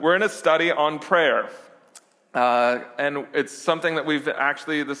We're in a study on prayer, and it's something that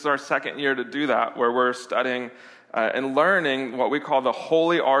this is our second year to do that, where we're studying and learning what we call the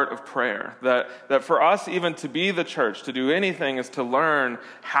holy art of prayer. That for us, even to be the church, to do anything, is to learn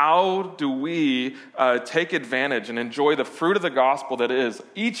how do we take advantage and enjoy the fruit of the gospel that is.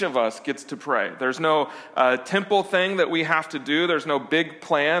 Each of us gets to pray. There's no temple thing that we have to do. There's no big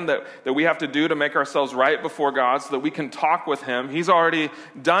plan that we have to do to make ourselves right before God so that we can talk with Him. He's already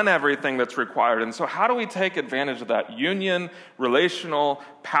done everything that's required. And so how do we take advantage of that union, relational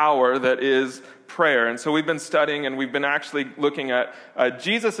power that is prayer? And so we've been studying, and we've been actually looking at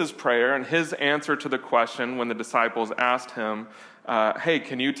Jesus' prayer and his answer to the question when the disciples asked him, hey,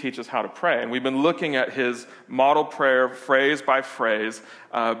 can you teach us how to pray? And we've been looking at his model prayer phrase by phrase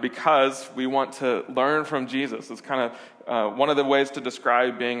because we want to learn from Jesus. It's kind of one of the ways to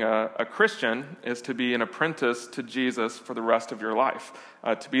describe being a Christian is to be an apprentice to Jesus for the rest of your life.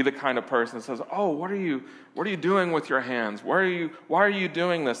 To be the kind of person that says, oh, what are you doing with your hands? Why are you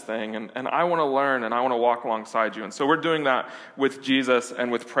doing this thing? And I want to learn, and I want to walk alongside you. And so we're doing that with Jesus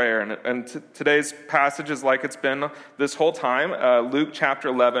and with prayer. And today's passage is like it's been this whole time, Luke chapter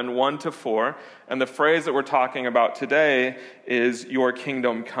 11, 1-4. And the phrase that we're talking about today is, your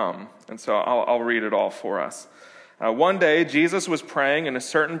kingdom come. And so I'll read it all for us. One day, Jesus was praying in a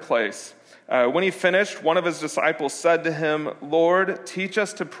certain place. When he finished, one of his disciples said to him, Lord, teach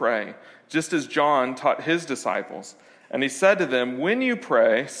us to pray, just as John taught his disciples. And he said to them, when you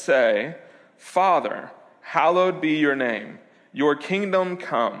pray, say, Father, hallowed be your name. Your kingdom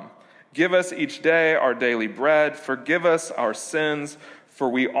come. Give us each day our daily bread. Forgive us our sins, for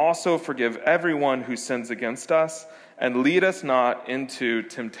we also forgive everyone who sins against us. And lead us not into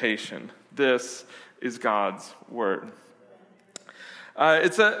temptation. This is God's word.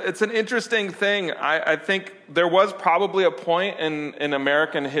 It's an interesting thing. I think there was probably a point in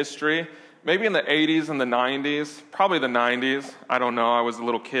American history, maybe in the 80s and the 90s, probably the 90s. I don't know. I was a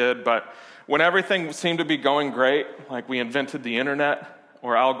little kid, but when everything seemed to be going great, like we invented the internet,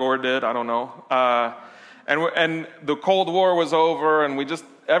 or Al Gore did, I don't know. And the Cold War was over, and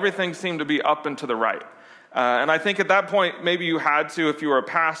everything seemed to be up and to the right. And I think at that point, maybe you had to, if you were a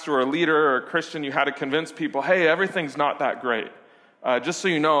pastor or a leader or a Christian, you had to convince people, hey, everything's not that great. Just so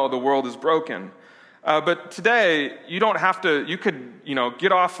you know, the world is broken. But today, you don't have to, you could,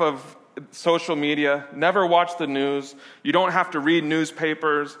 get off of social media, never watch the news. You don't have to read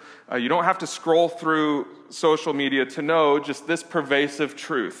newspapers. You don't have to scroll through social media to know just this pervasive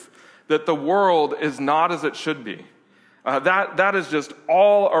truth, that the world is not as it should be. That is just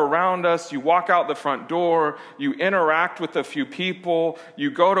all around us. You walk out the front door, you interact with a few people,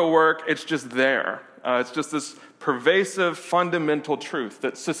 you go to work, it's just there. It's just this pervasive, fundamental truth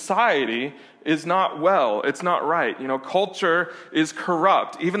that society is not well, it's not right. Culture is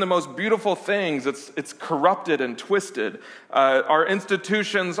corrupt. Even the most beautiful things, it's corrupted and twisted. Our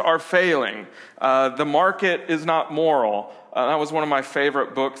institutions are failing. The market is not moral. That was one of my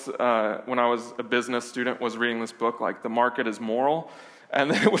favorite books when I was a business student, was reading this book, like The Market is Moral.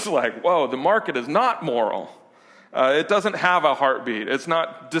 And it was like, whoa, the market is not moral. It doesn't have a heartbeat. It's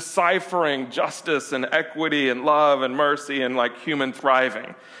not deciphering justice and equity and love and mercy and like human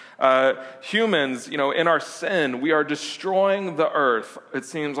thriving. Humans, in our sin, we are destroying the earth, it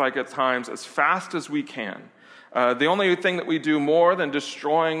seems like at times, as fast as we can. The only thing that we do more than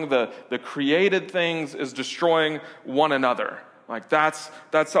destroying the created things is destroying one another. Like that's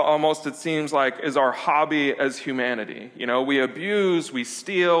almost, it seems like, is our hobby as humanity. We abuse, we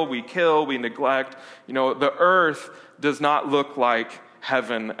steal, we kill, we neglect. The earth does not look like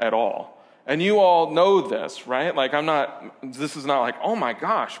heaven at all. And you all know this, right? This is not like, oh my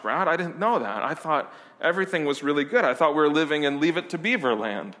gosh, Brad, I didn't know that. I thought everything was really good. I thought we were living in Leave It to Beaver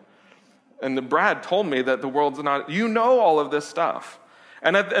land. And Brad told me that the world's not, all of this stuff.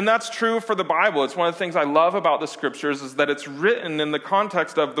 And that's true for the Bible. It's one of the things I love about the scriptures is that it's written in the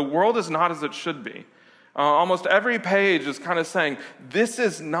context of the world is not as it should be. Almost every page is kind of saying, this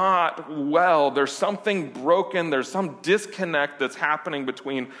is not well. There's something broken. There's some disconnect that's happening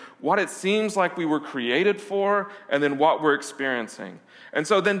between what it seems like we were created for and then what we're experiencing. And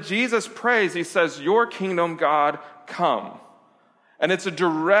so then Jesus prays. He says, your kingdom, God, come. And it's a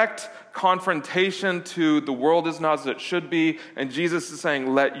direct confrontation to the world is not as it should be. And Jesus is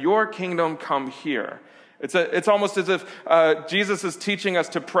saying, let your kingdom come here. It's almost as if Jesus is teaching us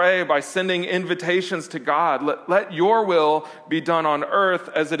to pray by sending invitations to God. Let your will be done on earth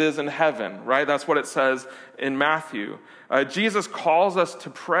as it is in heaven, right? That's what it says in Matthew. Jesus calls us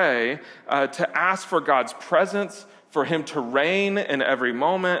to pray, to ask for God's presence, for him to reign in every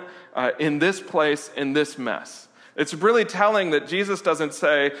moment, in this place, in this mess. It's really telling that Jesus doesn't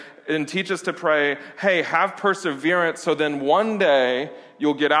say and teach us to pray, hey, have perseverance so then one day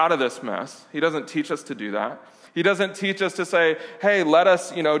you'll get out of this mess. He doesn't teach us to do that. He doesn't teach us to say, hey, let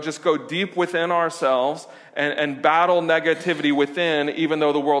us, just go deep within ourselves and battle negativity within, even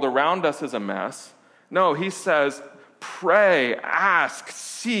though the world around us is a mess. No, he says, pray, ask,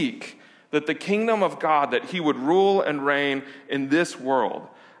 seek that the kingdom of God, that he would rule and reign in this world.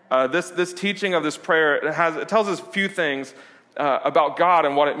 This teaching of this prayer, it tells us a few things about God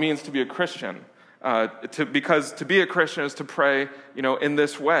and what it means to be a Christian. Because to be a Christian is to pray, in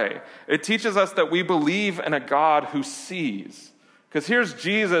this way. It teaches us that we believe in a God who sees. Because here's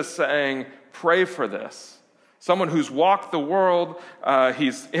Jesus saying, pray for this. Someone who's walked the world,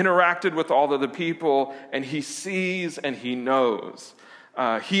 he's interacted with all of the people, and he sees and he knows.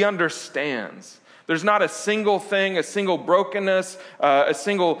 He understands. There's not a single thing, a single brokenness, a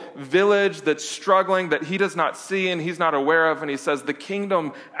single village that's struggling that he does not see and he's not aware of. And he says the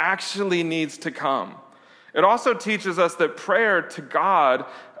kingdom actually needs to come. It also teaches us that prayer to God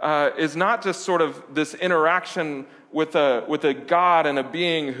is not just sort of this interaction with a God and a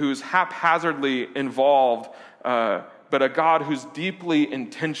being who's haphazardly involved, but a God who's deeply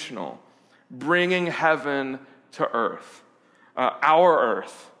intentional, bringing heaven to earth, our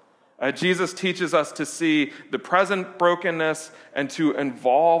earth. Jesus teaches us to see the present brokenness and to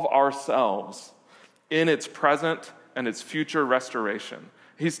involve ourselves in its present and its future restoration.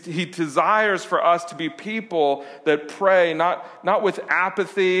 He desires for us to be people that pray not with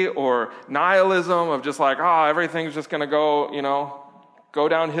apathy or nihilism of just like, everything's just going to go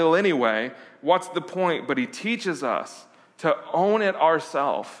downhill anyway. What's the point? But he teaches us to own it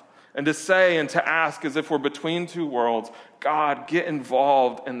ourselves and to say and to ask as if we're between two worlds, God, get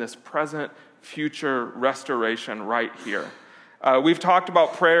involved in this present, future restoration right here. We've talked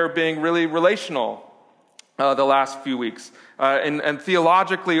about prayer being really relational the last few weeks and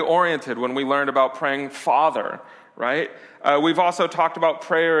theologically oriented when we learned about praying Father, right? We've also talked about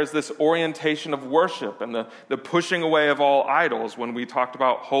prayer as this orientation of worship and the pushing away of all idols when we talked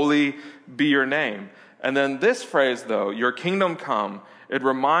about holy be your name. And then this phrase, though, your kingdom come, it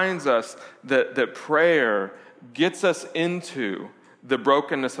reminds us that prayer gets us into the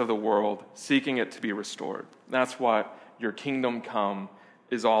brokenness of the world, seeking it to be restored. That's what your kingdom come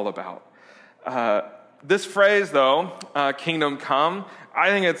is all about. This phrase, though, kingdom come, I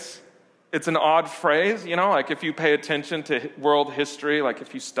think it's an odd phrase, like if you pay attention to world history, like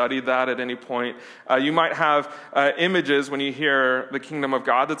if you studied that at any point, you might have images when you hear the kingdom of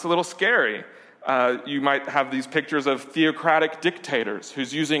God that's a little scary. You might have these pictures of theocratic dictators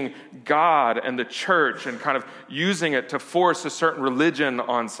who's using God and the church and kind of using it to force a certain religion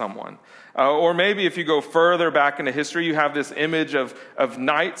on someone. Or maybe if you go further back into history, you have this image of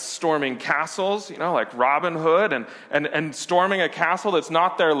knights storming castles, like Robin Hood, and storming a castle that's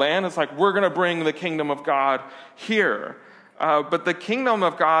not their land. It's like, we're going to bring the kingdom of God here. But the kingdom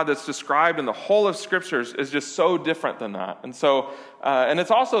of God that's described in the whole of Scriptures is just so different than that. And so, and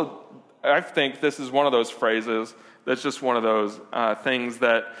it's also, I think this is one of those phrases that's just one of those things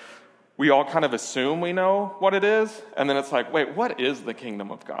that we all kind of assume we know what it is, and then it's like, wait, what is the kingdom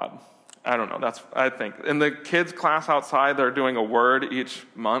of God? I don't know. I think. In the kids' class outside, they're doing a word each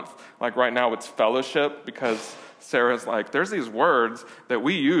month. Like right now, it's fellowship, because Sarah's like, there's these words that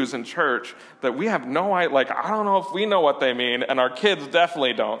we use in church that we have no idea, like, I don't know if we know what they mean, and our kids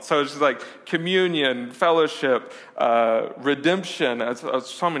definitely don't. So it's just like communion, fellowship, redemption. It's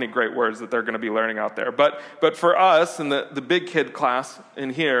so many great words that they're going to be learning out there. But for us, in the big kid class in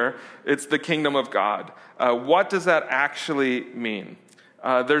here, it's the kingdom of God. What does that actually mean?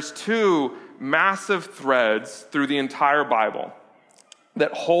 There's two massive threads through the entire Bible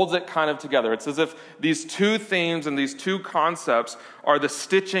that holds it kind of together. It's as if these two themes and these two concepts are the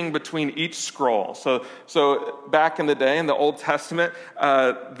stitching between each scroll. So back in the day, in the Old Testament,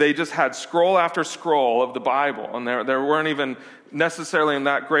 they just had scroll after scroll of the Bible, and there weren't even necessarily in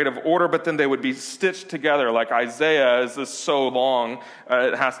that great of order, but then they would be stitched together. Like Isaiah is so long,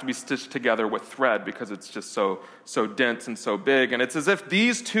 it has to be stitched together with thread because it's just so dense and so big. And it's as if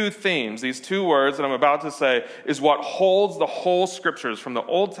these two themes, these two words that I'm about to say, is what holds the whole Scriptures from the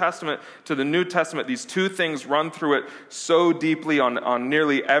Old Testament to the New Testament. These two things run through it so deeply on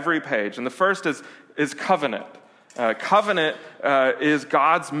nearly every page. And the first is covenant. Covenant is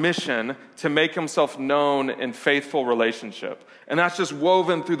God's mission to make himself known in faithful relationship. And that's just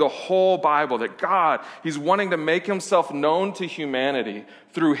woven through the whole Bible, that God, he's wanting to make himself known to humanity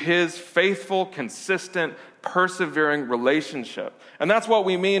through his faithful, consistent, persevering relationship. And that's what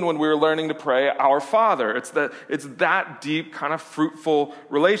we mean when we're learning to pray, Our Father. It's that deep, kind of fruitful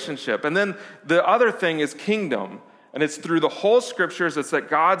relationship. And then the other thing is kingdom. And it's through the whole scriptures, it's that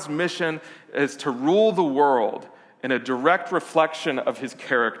God's mission is to rule the world in a direct reflection of his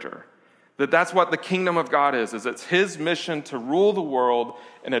character. That's what the kingdom of God is it's his mission to rule the world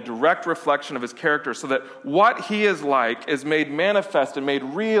in a direct reflection of his character, so that what he is like is made manifest and made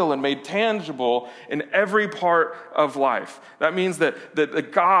real and made tangible in every part of life. That means that the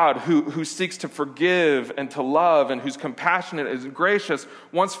God who seeks to forgive and to love and who's compassionate and gracious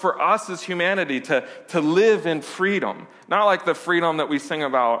wants for us as humanity to live in freedom. Not like the freedom that we sing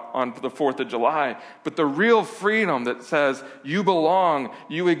about on the 4th of July, but the real freedom that says you belong,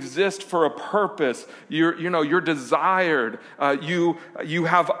 you exist for a purpose, you're desired, you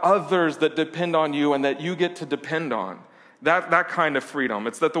have others that depend on you and that you get to depend on. That kind of freedom.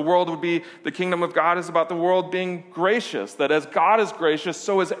 It's that the kingdom of God is about the world being gracious, that as God is gracious,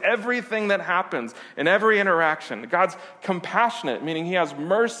 so is everything that happens in every interaction. God's compassionate, meaning he has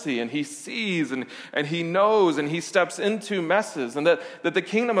mercy and he sees and he knows and he steps into messes, and that the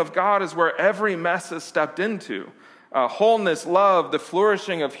kingdom of God is where every mess is stepped into. Wholeness, love, the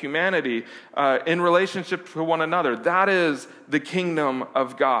flourishing of humanity in relationship to one another. That is the kingdom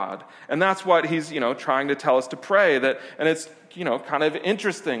of God. And that's what he's, trying to tell us to pray. And it's, kind of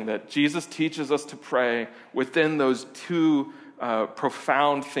interesting that Jesus teaches us to pray within those two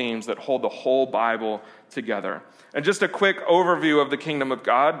profound themes that hold the whole Bible together. And just a quick overview of the kingdom of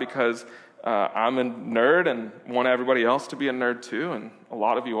God, because I'm a nerd and want everybody else to be a nerd too, and a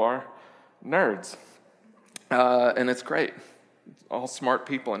lot of you are nerds. And it's great. All smart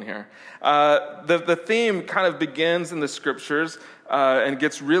people in here. The theme kind of begins in the scriptures and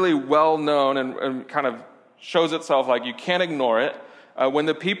gets really well known and kind of shows itself like you can't ignore it. When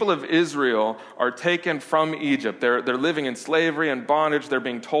the people of Israel are taken from Egypt, they're living in slavery and bondage. They're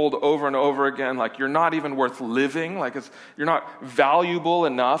being told over and over again, like, you're not even worth living. Like, you're not valuable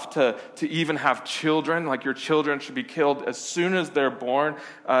enough to even have children. Like, your children should be killed as soon as they're born.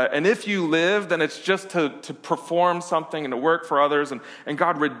 And if you live, then it's just to perform something and to work for others. And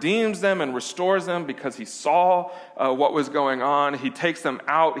God redeems them and restores them because he saw what was going on. He takes them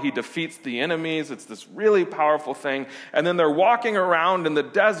out. He defeats the enemies. It's this really powerful thing. And then they're walking around in the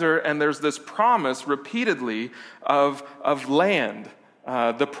desert, and there's this promise repeatedly of land,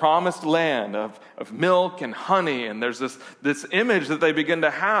 the promised land of milk and honey. And there's this image that they begin to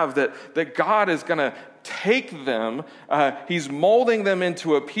have that God is going to take them, he's molding them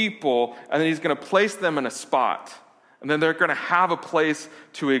into a people, and then he's going to place them in a spot. And then they're going to have a place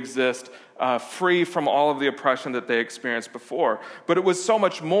to exist, free from all of the oppression that they experienced before. But it was so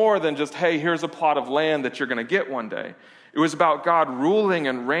much more than just, hey, here's a plot of land that you're going to get one day. It was about God ruling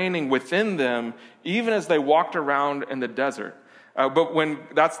and reigning within them, even as they walked around in the desert. But when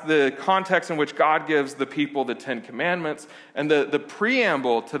that's the context in which God gives the people the 10 commandments, and the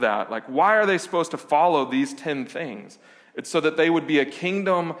preamble to that, like, why are they supposed to follow these 10 things? It's so that they would be a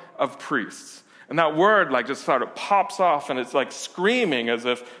kingdom of priests. And that word just sort of pops off, and it's like screaming as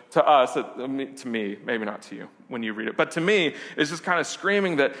if to us, to me, maybe not to you when you read it, but to me, it's just kind of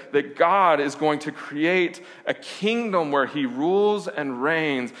screaming that God is going to create a kingdom where he rules and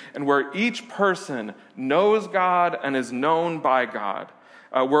reigns, and where each person knows God and is known by God.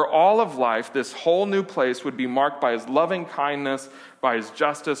 Where all of life, this whole new place, would be marked by his loving kindness, by his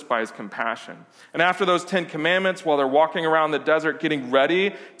justice, by his compassion. And after those 10 commandments, while they're walking around the desert getting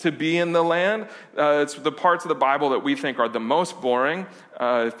ready to be in the land, it's the parts of the Bible that we think are the most boring.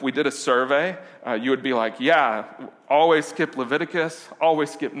 If we did a survey, you would be like, yeah, always skip Leviticus,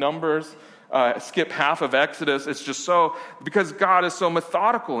 always skip Numbers, skip half of Exodus. It's just so, because God is so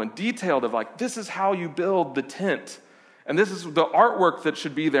methodical and detailed of this is how you build the tent. And this is the artwork that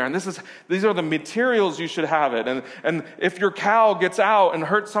should be there. And these are the materials you should have it. And if your cow gets out and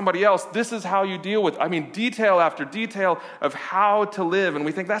hurts somebody else, this is how you deal with it. Detail after detail of how to live. And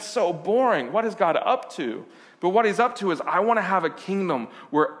we think that's so boring. What is God up to? But what he's up to is, I want to have a kingdom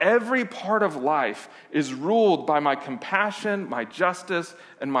where every part of life is ruled by my compassion, my justice,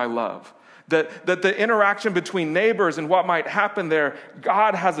 and my love. That the interaction between neighbors and what might happen there,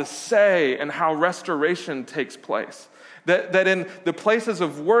 God has a say in how restoration takes place. That in the places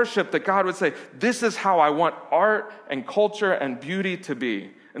of worship, that God would say, this is how I want art and culture and beauty to be.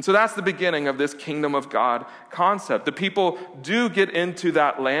 And so that's the beginning of this kingdom of God concept. The people do get into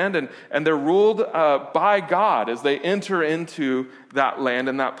that land, and they're ruled by God as they enter into that land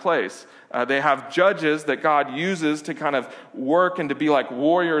and that place. They have judges that God uses to kind of work and to be like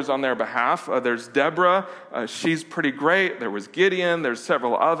warriors on their behalf. There's Deborah. She's pretty great. There was Gideon. There's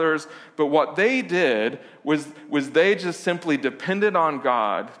several others. But what they did was they just simply depended on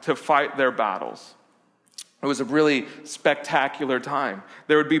God to fight their battles. It was a really spectacular time.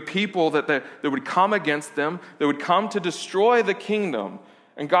 There would be people that would come against them, that would come to destroy the kingdom.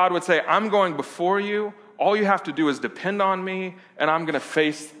 And God would say, I'm going before you. All you have to do is depend on me, and I'm going to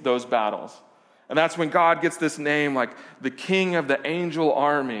face those battles. And that's when God gets this name, like the King of the angel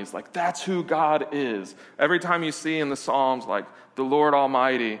armies. Like, that's who God is. Every time you see in the Psalms, like the Lord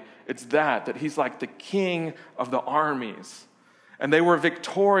Almighty, it's that he's like the King of the armies. And they were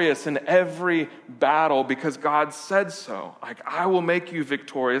victorious in every battle because God said so. Like, I will make you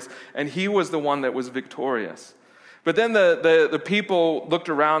victorious. And he was the one that was victorious. But then the people looked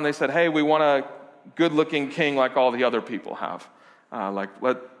around. They said, hey, we want a good-looking king like all the other people have.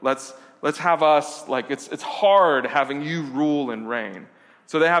 Let's have us, like, it's hard having you rule and reign.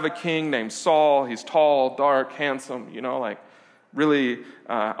 So they have a king named Saul. He's tall, dark, handsome, like really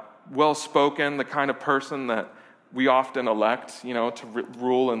well-spoken, the kind of person that we often elect, to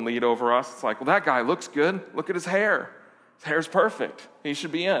rule and lead over us. It's like, well, that guy looks good. Look at his hair. His hair's perfect. He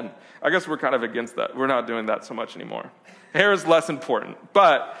should be in. I guess we're kind of against that. We're not doing that so much anymore. Hair is less important.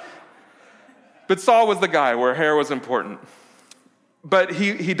 But Saul was the guy where hair was important. But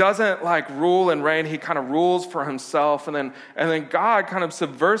he doesn't like rule and reign. He kind of rules for himself. And then God kind of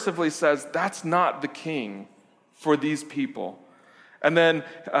subversively says, that's not the king for these people. And then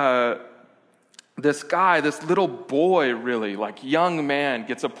this guy, this little boy really, like young man,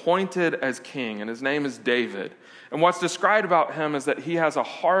 gets appointed as king, and his name is David. And what's described about him is that he has a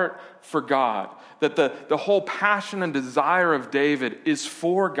heart for God, that the whole passion and desire of David is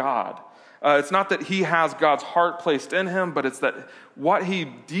for God. It's not that he has God's heart placed in him, but it's that what he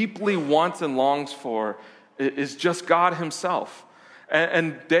deeply wants and longs for is just God himself.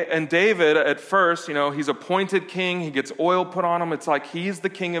 And David, at first, he's appointed king. He gets oil put on him. It's like he's the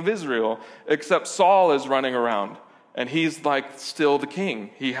king of Israel, except Saul is running around. And he's like still the king.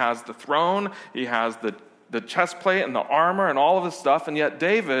 He has the throne. He has the chest plate and the armor and all of this stuff. And yet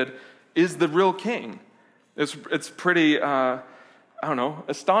David is the real king. It's pretty,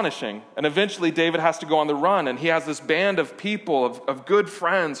 astonishing. And eventually David has to go on the run, and he has this band of people, of good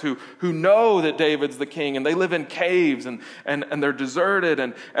friends who know that David's the king, and they live in caves, and they're deserted,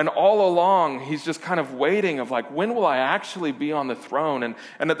 and all along he's just kind of waiting of like, when will I actually be on the throne? And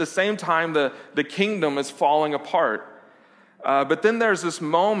at the same time, the kingdom is falling apart. But then there's this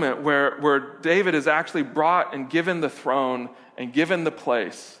moment where David is actually brought and given the throne and given the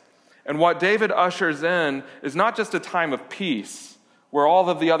place. And what David ushers in is not just a time of peace, where all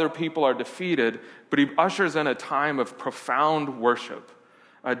of the other people are defeated, but he ushers in a time of profound worship.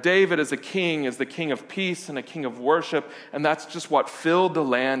 David as a king is the king of peace and a king of worship, and that's just what filled the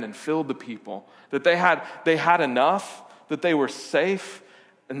land and filled the people. That they had enough, that they were safe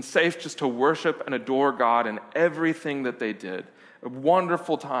just to worship and adore God in everything that they did. A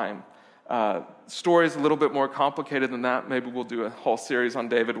wonderful time. Story is a little bit more complicated than that. Maybe we'll do a whole series on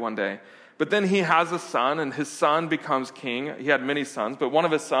David one day. But then he has a son, and his son becomes king. He had many sons, but one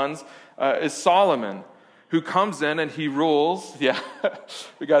of his sons is Solomon, who comes in and he rules. Yeah,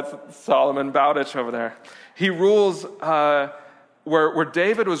 we got Solomon Bowditch over there. He rules where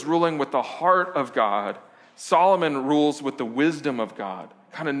David was ruling with the heart of God. Solomon rules with the wisdom of God,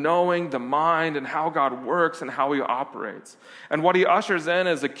 kind of knowing the mind and how God works and how he operates. And what he ushers in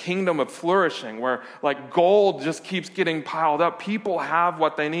is a kingdom of flourishing where like gold just keeps getting piled up. People have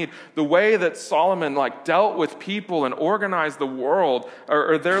what they need. The way that Solomon like dealt with people and organized the world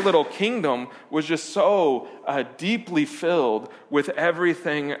or their little kingdom was just so deeply filled with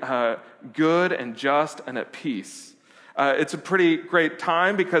everything good and just and at peace. It's a pretty great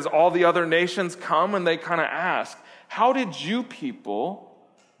time because all the other nations come and they kind of ask, how did you people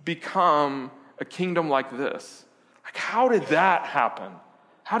become a kingdom like this? Like, how did that happen?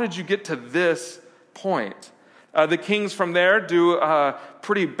 How did you get to this point? The kings from there do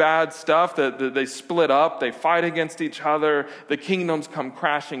pretty bad stuff. They split up. They fight against each other. The kingdoms come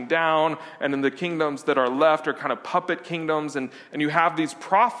crashing down. And then the kingdoms that are left are kind of puppet kingdoms. And you have these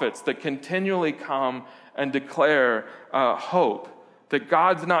prophets that continually come and declare hope that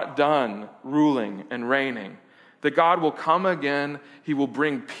God's not done ruling and reigning, that God will come again. He will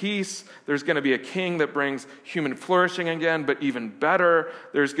bring peace. There's going to be a king that brings human flourishing again, but even better,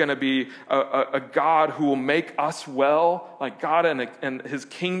 there's going to be a God who will make us well. Like God and his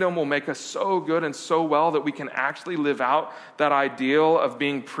kingdom will make us so good and so well that we can actually live out that ideal of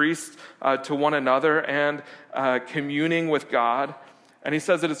being priests to one another and communing with God. And he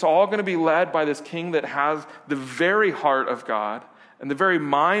says that it's all going to be led by this king that has the very heart of God and the very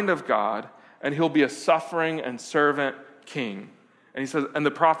mind of God, and he'll be a suffering and servant king. And he says, and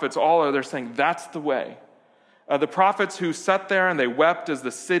the prophets all are there saying, that's the way. The prophets who sat there and they wept as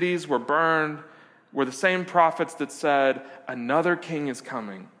the cities were burned were the same prophets that said, another king is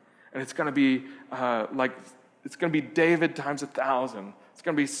coming. And it's going to be it's going to be David times 1,000. It's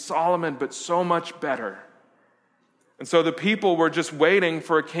going to be Solomon, but so much better. And so the people were just waiting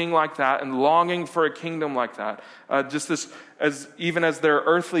for a king like that and longing for a kingdom like that. Even as their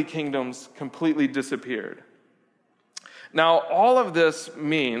earthly kingdoms completely disappeared. Now, all of this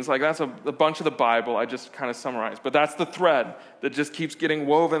means, like that's a bunch of the Bible I just kind of summarized, but that's the thread that just keeps getting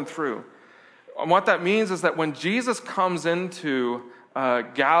woven through. And what that means is that when Jesus comes into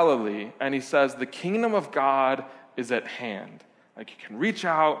Galilee and he says, the kingdom of God is at hand. Like you can reach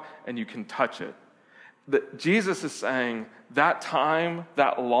out and you can touch it. That Jesus is saying that time,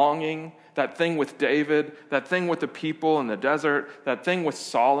 that longing, that thing with David, that thing with the people in the desert, that thing with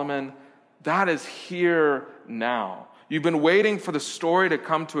Solomon, that is here now. You've been waiting for the story to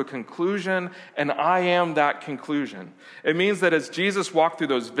come to a conclusion, and I am that conclusion. It means that as Jesus walked through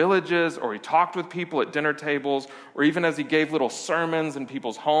those villages, or he talked with people at dinner tables, or even as he gave little sermons in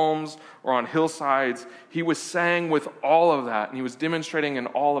people's homes or on hillsides, he was saying with all of that, and he was demonstrating in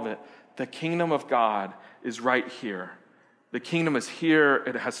all of it, the kingdom of God is right here. The kingdom is here.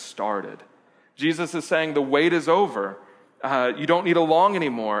 It has started. Jesus is saying the wait is over. You don't need to long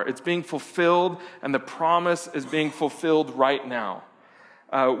anymore. It's being fulfilled, and the promise is being fulfilled right now.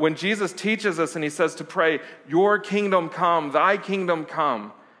 When Jesus teaches us and he says to pray, your kingdom come, thy kingdom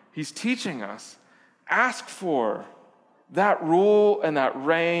come, he's teaching us, ask for that rule and that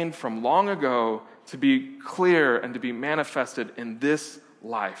reign from long ago to be clear and to be manifested in this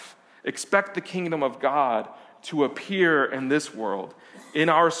life. Expect the kingdom of God to appear in this world, in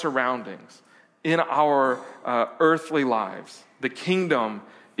our surroundings, in our earthly lives. The kingdom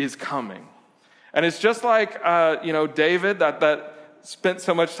is coming. And it's just like, David that spent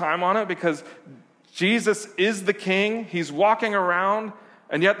so much time on it, because Jesus is the king. He's walking around,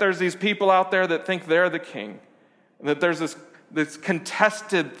 and yet there's these people out there that think they're the king. And that there's this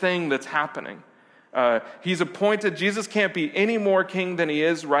contested thing that's happening. He's appointed. Jesus can't be any more king than he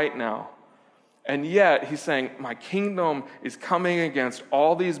is right now. And yet he's saying, my kingdom is coming against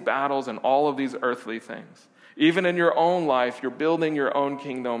all these battles and all of these earthly things. Even in your own life, you're building your own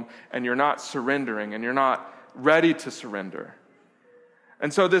kingdom and you're not surrendering and you're not ready to surrender.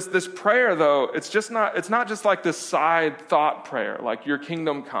 And so this prayer, though, it's not just like this side thought prayer, like your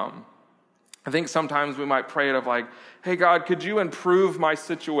kingdom come. I think sometimes we might pray it of like, hey God, could you improve my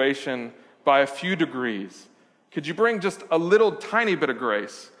situation by a few degrees? Could you bring just a little tiny bit of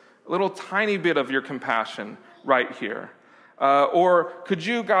grace, a little tiny bit of your compassion right here? Or could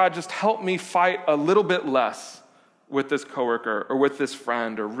you, God, just help me fight a little bit less with this coworker or with this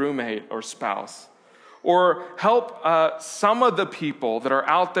friend or roommate or spouse? Or help some of the people that are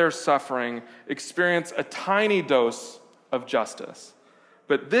out there suffering experience a tiny dose of justice.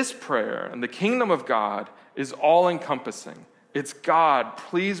 But this prayer and the kingdom of God is all-encompassing. It's God,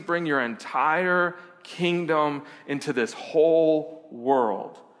 please bring your entire kingdom into this whole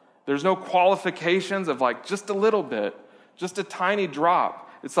world. There's no qualifications of like just a little bit, just a tiny drop.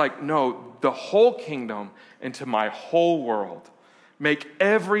 It's like, no, the whole kingdom into my whole world. Make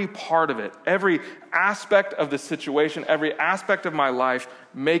every part of it, every aspect of the situation, every aspect of my life,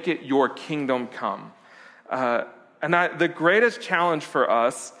 make it your kingdom come. The greatest challenge for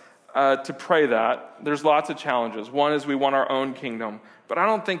us to pray that, there's lots of challenges. One is we want our own kingdom, but I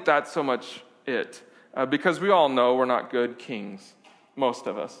don't think that's so much it. Because we all know we're not good kings, most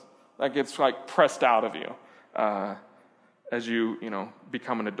of us. Like it's like pressed out of you as you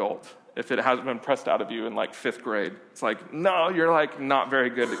become an adult. If it hasn't been pressed out of you in like 5th grade, it's like, no, you're like not very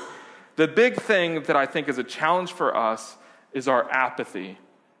good. The big thing that I think is a challenge for us is our apathy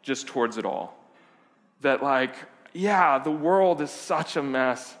just towards it all. That like, yeah, the world is such a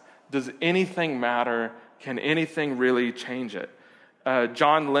mess. Does anything matter? Can anything really change it?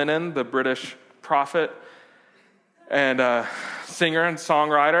 John Lennon, the British prophet and singer and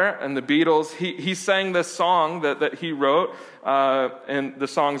songwriter, and the Beatles, he sang this song that he wrote, and the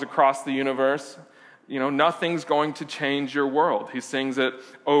songs Across the Universe. nothing's going to change your world. He sings it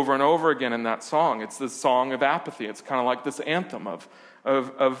over and over again in that song. It's this song of apathy. It's kind of like this anthem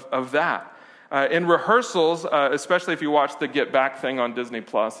of that. In rehearsals, especially if you watch the Get Back thing on Disney+,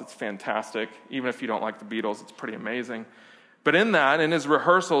 it's fantastic. Even if you don't like the Beatles, it's pretty amazing. But in his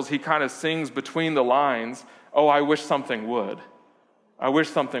rehearsals, he kind of sings between the lines, "Oh, I wish something would. I wish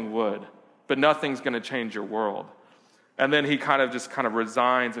something would. But nothing's going to change your world." And then he kind of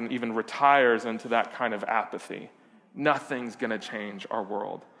resigns and even retires into that kind of apathy. Nothing's going to change our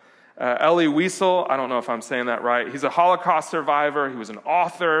world. Elie Wiesel, I don't know if I'm saying that right. He's a Holocaust survivor. He was an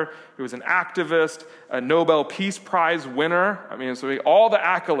author. He was an activist, a Nobel Peace Prize winner. So all the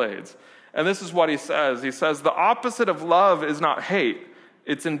accolades. And this is what he says. He says, "The opposite of love is not hate,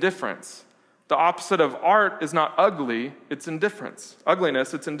 it's indifference. The opposite of art is not ugliness, it's indifference.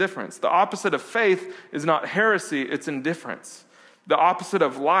 The opposite of faith is not heresy, it's indifference. The opposite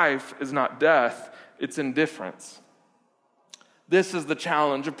of life is not death, it's indifference." This is the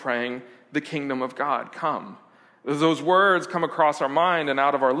challenge of praying, "The kingdom of God come." As those words come across our mind and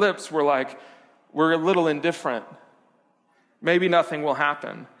out of our lips, we're a little indifferent. Maybe nothing will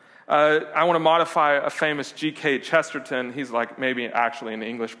happen. I want to modify a famous G.K. Chesterton. He's maybe actually an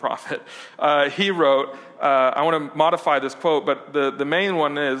English prophet. He wrote, I want to modify this quote, but the main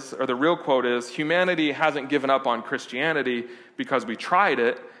one is, or the real quote is, "Humanity hasn't given up on Christianity because we tried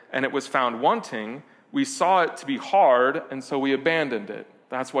it and it was found wanting. We saw it to be hard and so we abandoned it."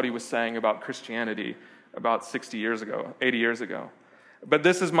 That's what he was saying about Christianity about 80 years ago. But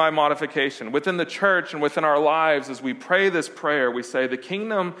this is my modification. Within the church and within our lives, as we pray this prayer, we say the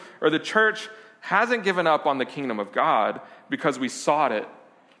kingdom or the church hasn't given up on the kingdom of God because we sought it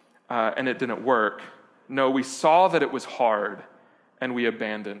and it didn't work. No, we saw that it was hard and we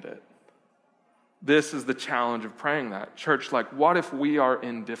abandoned it. This is the challenge of praying that. Church, what if we are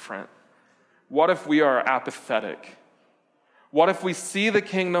indifferent? What if we are apathetic? What if we see the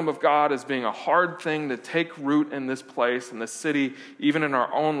kingdom of God as being a hard thing to take root in this place, in this city, even in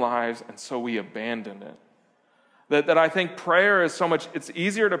our own lives, and so we abandon it? That I think prayer is so much, it's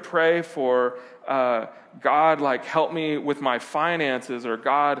easier to pray for God, help me with my finances, or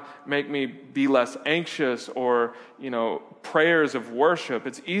God, make me be less anxious, or, prayers of worship.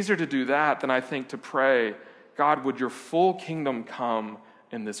 It's easier to do that than I think to pray, "God, would your full kingdom come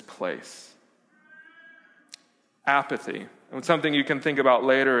in this place?" Apathy. And something you can think about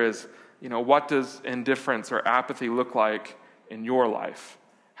later is, what does indifference or apathy look like in your life?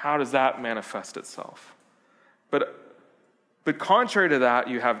 How does that manifest itself? But contrary to that,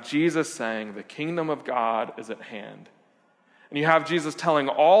 you have Jesus saying the kingdom of God is at hand. And you have Jesus telling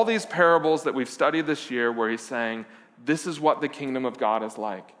all these parables that we've studied this year where he's saying, this is what the kingdom of God is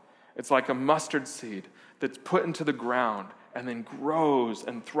like. It's like a mustard seed that's put into the ground and then grows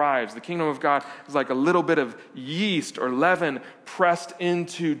and thrives. The kingdom of God is like a little bit of yeast or leaven pressed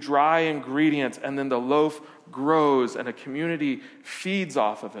into dry ingredients, and then the loaf grows and a community feeds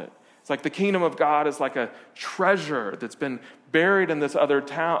off of it. It's like the kingdom of God is like a treasure that's been buried in this other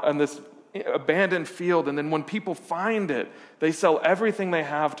town, in this abandoned field, and then when people find it, they sell everything they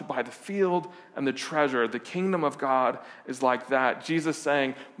have to buy the field and the treasure. The kingdom of God is like that. Jesus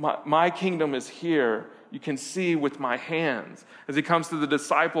saying, my kingdom is here. You can see with my hands. As he comes to the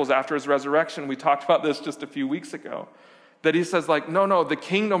disciples after his resurrection, we talked about this just a few weeks ago, that he says no, the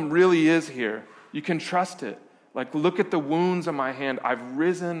kingdom really is here. You can trust it. Look at the wounds on my hand. I've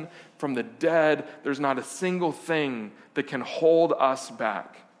risen from the dead. There's not a single thing that can hold us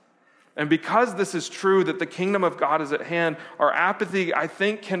back. And because this is true, that the kingdom of God is at hand, our apathy, I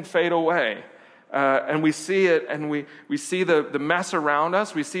think, can fade away. And we see it, and we see the mess around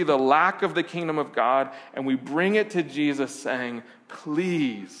us. We see the lack of the kingdom of God, and we bring it to Jesus saying,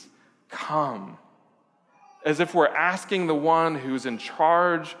 please come. As if we're asking the one who's in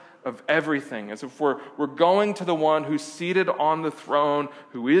charge of everything, as if we're going to the one who's seated on the throne,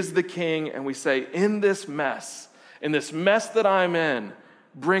 who is the king, and we say, in this mess that I'm in,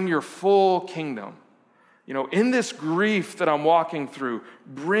 bring your full kingdom. In this grief that I'm walking through,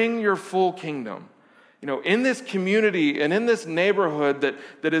 bring your full kingdom. In this community and in this neighborhood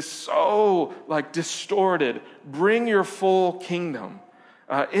that is so distorted, bring your full kingdom.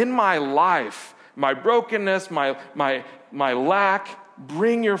 In my life, my brokenness, my lack,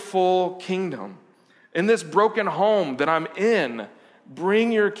 bring your full kingdom. In this broken home that I'm in,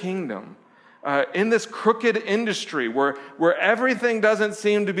 bring your kingdom. In this crooked industry where everything doesn't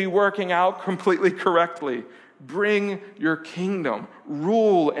seem to be working out completely correctly, bring your kingdom.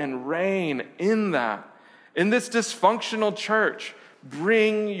 Rule and reign in that. In this dysfunctional church,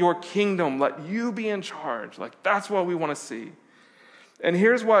 bring your kingdom. Let you be in charge. That's what we want to see. And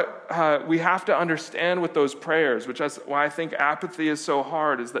here's what we have to understand with those prayers, which is why I think apathy is so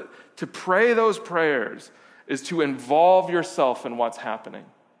hard, is that to pray those prayers is to involve yourself in what's happening.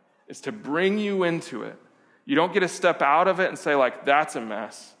 Is to bring you into it. You don't get to step out of it and say, like, that's a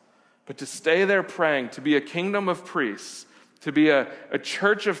mess. But to stay there praying, to be a kingdom of priests, to be a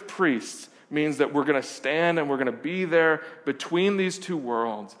church of priests, means that we're going to stand and we're going to be there between these two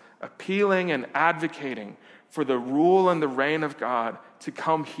worlds, appealing and advocating for the rule and the reign of God to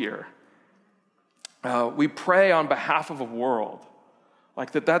come here. We pray on behalf of a world.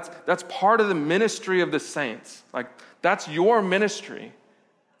 Like that's part of the ministry of the saints. Like, that's your ministry.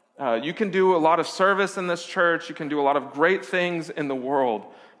 You can do a lot of service in this church. You can do a lot of great things in the world.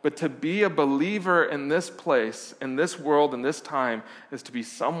 But to be a believer in this place, in this world, in this time, is to be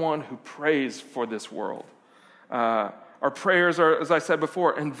someone who prays for this world. Our prayers are, as I said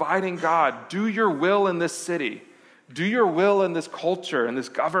before, inviting God, do your will in this city. Do your will in this culture, in this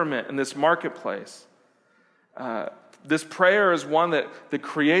government, in this marketplace. This prayer is one that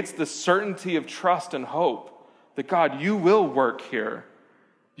creates the certainty of trust and hope that, God, you will work here.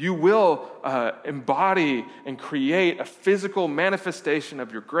 You will embody and create a physical manifestation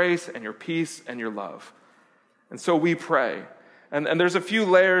of your grace and your peace and your love. And so we pray. And there's a few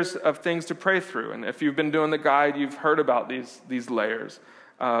layers of things to pray through. And if you've been doing the guide, you've heard about these layers.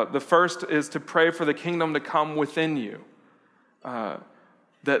 The first is to pray for the kingdom to come within you.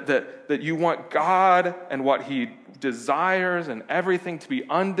 That you want God and what he desires and everything to be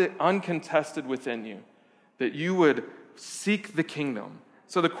uncontested within you. That you would seek the kingdom.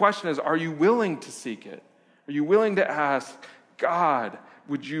 So the question is, are you willing to seek it? Are you willing to ask, God,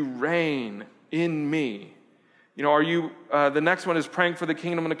 would you reign in me? You know, are you, the next one is praying for the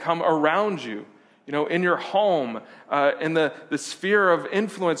kingdom to come around you. You know, in your home, in the sphere of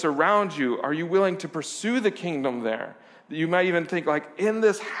influence around you, are you willing to pursue the kingdom there? You might even think, like, in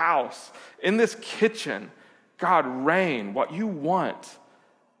this house, in this kitchen, God, reign, what you want.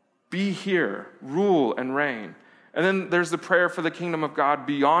 Be here, rule and reign. And then there's the prayer for the kingdom of God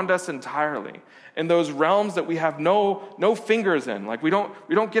beyond us entirely, in those realms that we have no fingers in. Like, we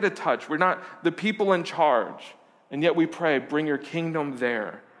don't get a touch. We're not the people in charge. And yet we pray, bring your kingdom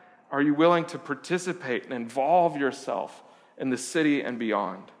there. Are you willing to participate and involve yourself in the city and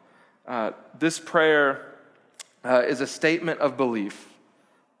beyond? This prayer is a statement of belief,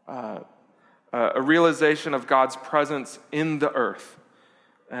 a realization of God's presence in the earth,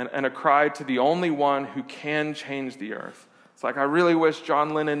 and a cry to the only one who can change the earth. It's like, I really wish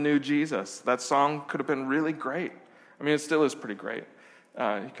John Lennon knew Jesus. That song could have been really great. I mean, it still is pretty great.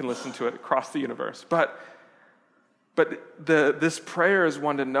 You can listen to it across the universe. But this prayer is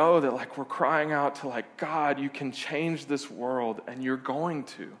one to know that, like, we're crying out to, like, God, you can change this world, and you're going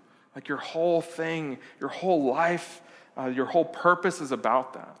to. Like, your whole thing, your whole life, your whole purpose is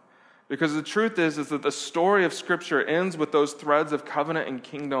about that. Because the truth is that the story of Scripture ends with those threads of covenant and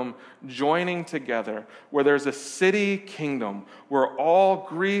kingdom joining together, where there's a city kingdom, where all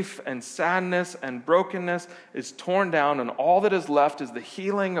grief and sadness and brokenness is torn down, and all that is left is the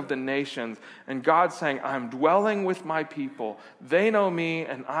healing of the nations. And God saying, I'm dwelling with my people. They know me,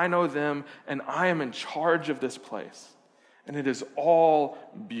 and I know them, and I am in charge of this place. And it is all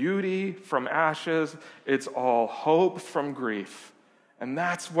beauty from ashes. It's all hope from grief. And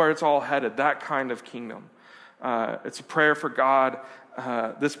that's where it's all headed, that kind of kingdom. It's a prayer for God.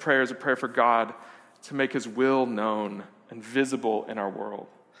 This prayer is a prayer for God to make his will known and visible in our world.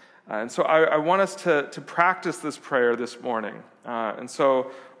 And so I want us to practice this prayer this morning. And so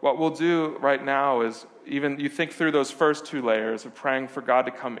what we'll do right now is, even you think through those first two layers of praying for God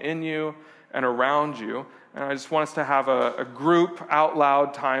to come in you and around you. And I just want us to have a group out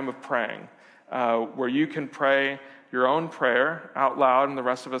loud time of praying, where you can pray your own prayer out loud, and the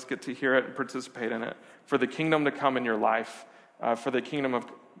rest of us get to hear it and participate in it, for the kingdom to come in your life, for the kingdom of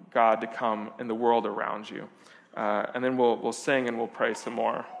God to come in the world around you. And then we'll sing and we'll pray some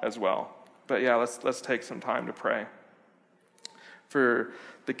more as well. But yeah, let's take some time to pray for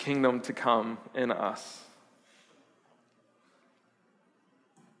the kingdom to come in us.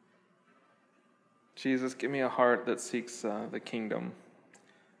 Jesus, give me a heart that seeks the kingdom.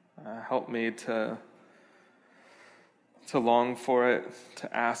 Help me to long for it,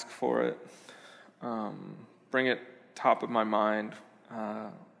 to ask for it. Bring it top of my mind.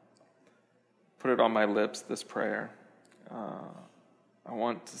 Put it on my lips, this prayer. I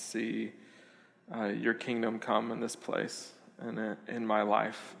want to see your kingdom come in this place and in my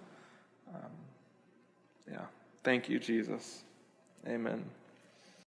life. Thank you, Jesus. Amen.